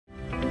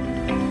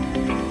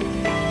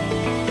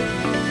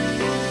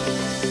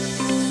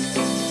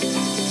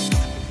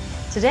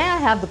Today I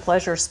have the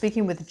pleasure of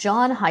speaking with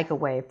John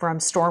Hykawy from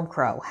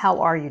Stormcrow. How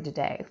are you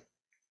today?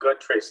 Good,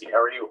 Tracy.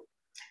 How are you?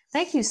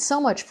 Thank you so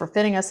much for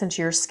fitting us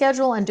into your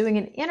schedule and doing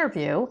an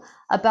interview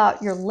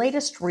about your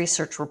latest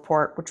research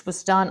report, which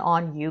was done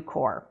on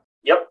Ucore.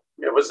 Yep,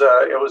 it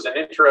was an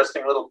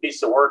interesting little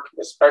piece of work,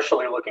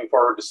 especially looking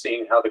forward to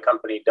seeing how the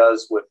company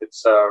does with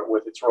its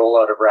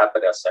rollout of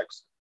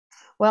RapidSX.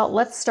 Well,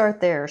 let's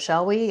start there,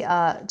 shall we?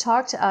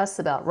 Talk to us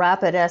about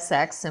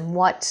RapidSX and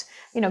what,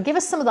 give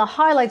us some of the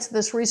highlights of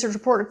this research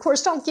report. Of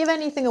course, don't give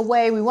anything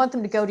away. We want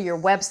them to go to your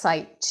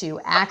website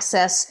to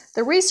access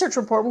the research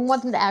report. We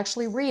want them to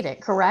actually read it,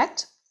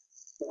 correct?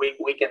 We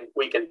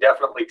can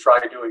definitely try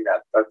doing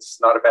that. That's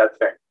not a bad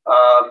thing.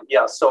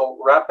 So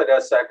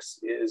RapidSX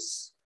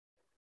is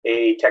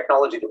a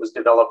technology that was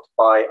developed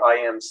by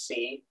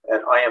IMC,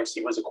 and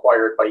IMC was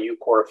acquired by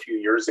Ucore a few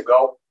years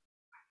ago.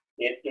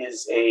 It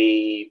is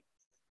a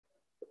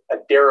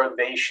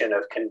derivation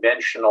of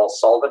conventional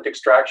solvent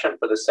extraction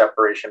for the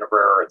separation of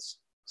rare earths.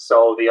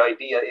 So the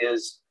idea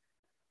is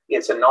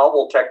it's a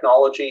novel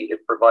technology.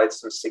 It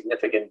provides some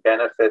significant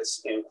benefits,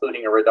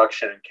 including a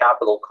reduction in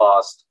capital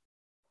cost,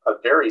 a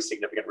very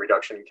significant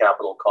reduction in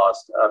capital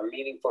cost, a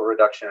meaningful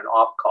reduction in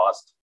op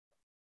cost,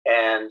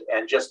 and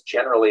just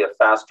generally a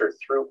faster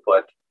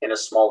throughput in a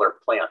smaller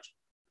plant,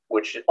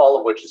 all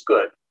of which is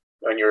good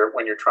when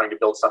you're trying to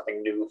build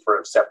something new for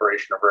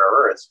separation of rare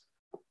earths.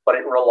 But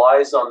it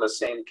relies on the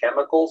same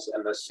chemicals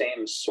and the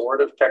same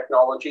sort of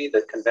technology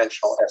that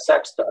conventional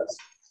SX does.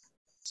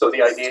 So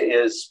the idea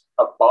is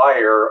a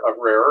buyer of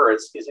rare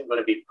earths isn't going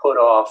to be put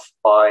off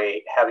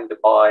by having to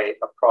buy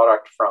a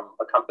product from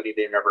a company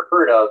they've never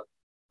heard of,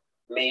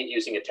 made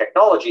using a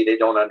technology they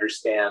don't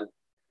understand,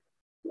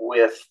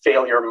 with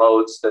failure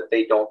modes that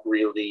they're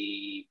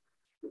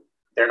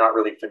not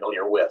really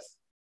familiar with.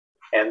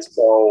 And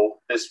so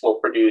this will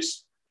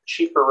produce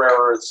cheaper rare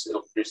earths,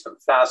 it'll produce them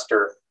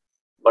faster,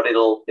 but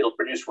it'll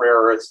produce rare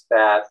earths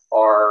that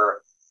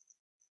are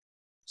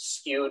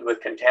skewed with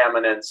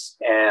contaminants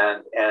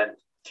and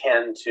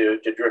tend to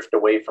drift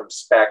away from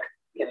spec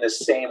in the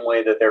same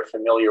way that they're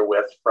familiar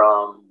with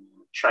from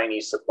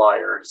Chinese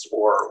suppliers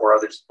or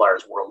other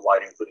suppliers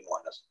worldwide, including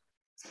Lynas.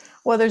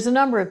 Well, there's a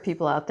number of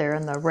people out there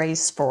in the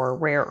race for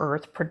rare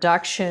earth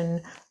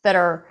production that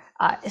are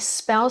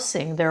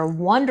espousing their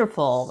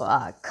wonderful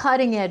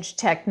cutting-edge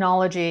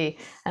technology.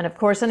 And of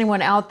course,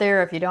 anyone out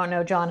there, if you don't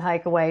know John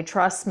Hykawy,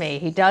 trust me,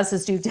 he does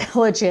his due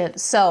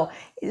diligence. So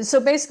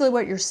basically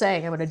what you're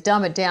saying, I'm going to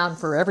dumb it down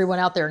for everyone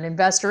out there in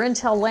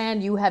InvestorIntel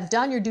land, you have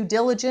done your due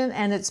diligence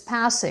and it's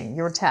passing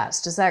your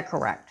test. Is that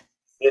correct?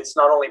 It's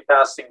not only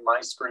passing my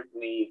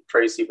scrutiny,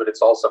 Tracy, but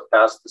it's also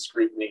passed the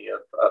scrutiny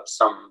of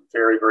some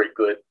very, very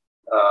good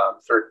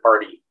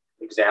third-party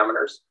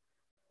examiners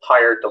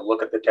hired to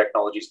look at the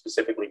technology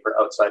specifically for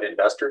outside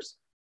investors.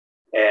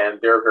 And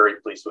they're very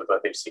pleased with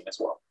what they've seen as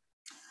well.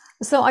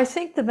 So I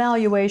think the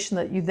valuation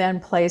that you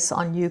then place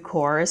on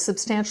Ucore is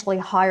substantially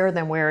higher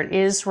than where it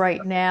is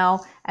right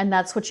now. And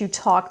that's what you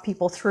talk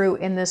people through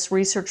in this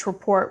research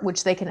report,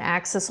 which they can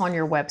access on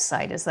your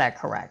website. Is that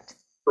correct?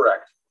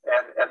 Correct.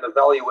 And the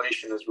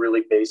valuation is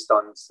really based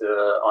on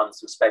some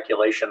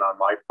speculation on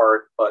my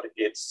part, but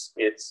it's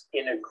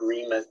in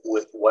agreement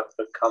with what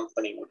the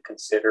company would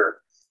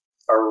consider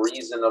a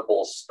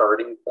reasonable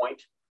starting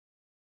point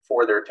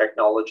for their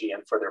technology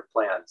and for their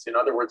plans. In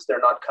other words, they're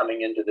not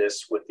coming into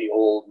this with the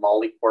old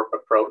Molycorp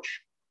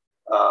approach.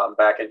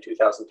 Back in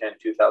 2010,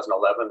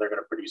 2011, they're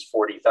going to produce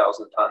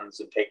 40,000 tons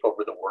and take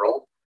over the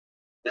world.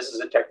 This is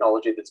a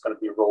technology that's going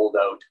to be rolled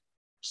out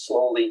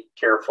slowly,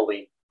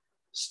 carefully,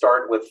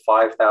 start with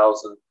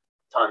 5,000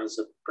 tons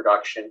of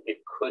production. It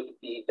could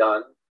be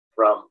done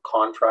from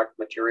contract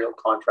material,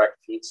 contract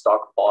feedstock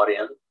bought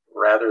in,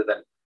 rather than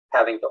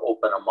having to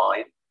open a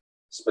mine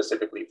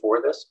specifically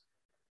for this.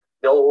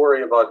 They'll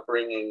worry about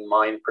bringing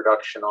mine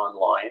production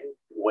online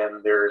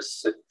when there's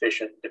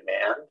sufficient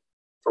demand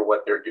for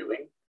what they're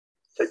doing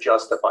to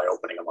justify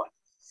opening a mine.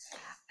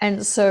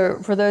 And so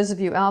for those of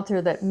you out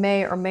there that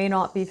may or may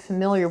not be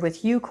familiar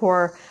with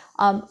Ucore,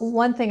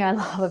 one thing I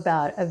love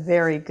about a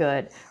very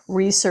good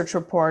research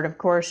report, of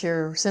course,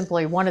 you're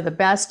simply one of the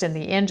best in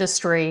the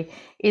industry,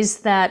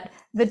 is that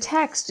the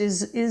text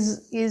is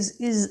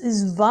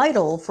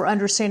vital for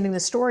understanding the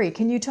story.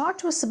 Can you talk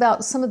to us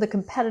about some of the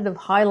competitive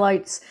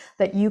highlights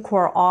that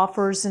Ucore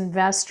offers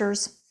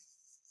investors?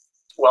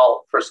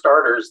 Well, for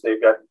starters,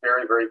 they've got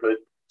very, very good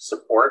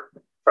support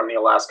from the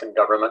Alaskan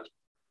government.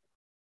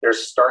 They're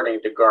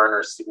starting to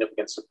garner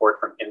significant support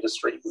from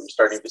industry. We're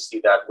starting to see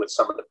that with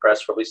some of the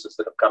press releases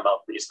that have come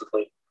out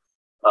recently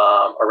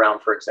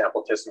around, for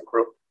example,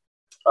 TSXV.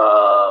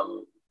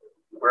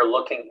 We're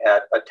looking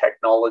at a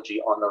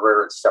technology on the rare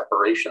earth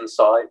separation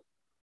side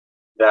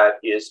that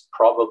is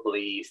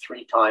probably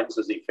 3 times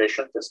as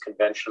efficient as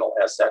conventional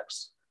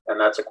SX. And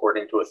that's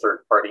according to a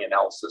third-party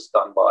analysis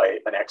done by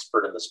an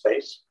expert in the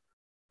space.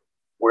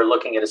 We're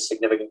looking at a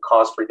significant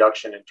cost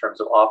reduction in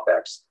terms of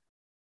OpEx.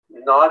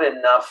 Not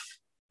enough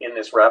in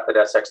this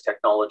RapidSX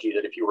technology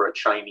that if you were a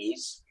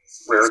Chinese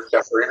rare earth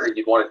separator,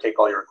 you'd want to take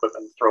all your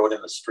equipment, throw it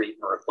in the street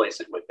and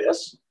replace it with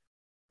this.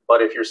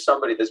 But if you're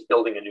somebody that's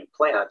building a new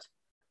plant,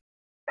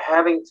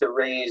 having to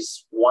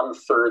raise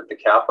 1/3 the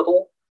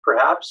capital,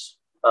 perhaps,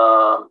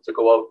 to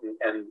go out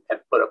and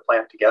put a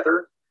plant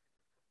together,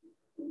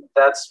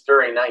 that's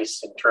very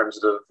nice in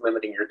terms of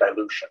limiting your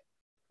dilution,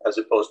 as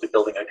opposed to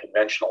building a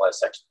conventional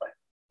SX plant.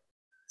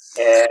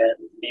 And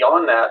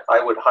beyond that,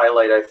 I would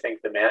highlight, I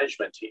think, the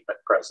management team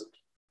at present.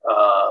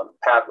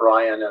 Pat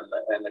Ryan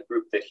and the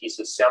group that he's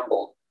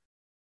assembled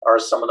are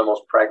some of the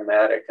most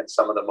pragmatic and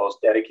some of the most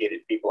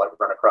dedicated people I've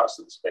run across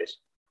in the space.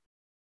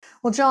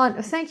 Well,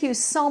 John, thank you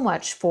so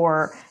much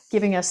for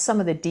giving us some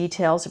of the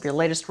details of your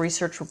latest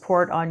research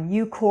report on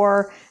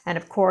Ucore. And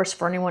of course,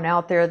 for anyone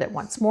out there that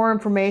wants more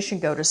information,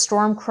 go to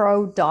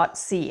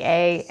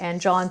stormcrow.ca.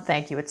 And John,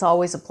 thank you. It's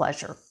always a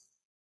pleasure.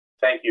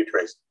 Thank you,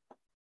 Tracy.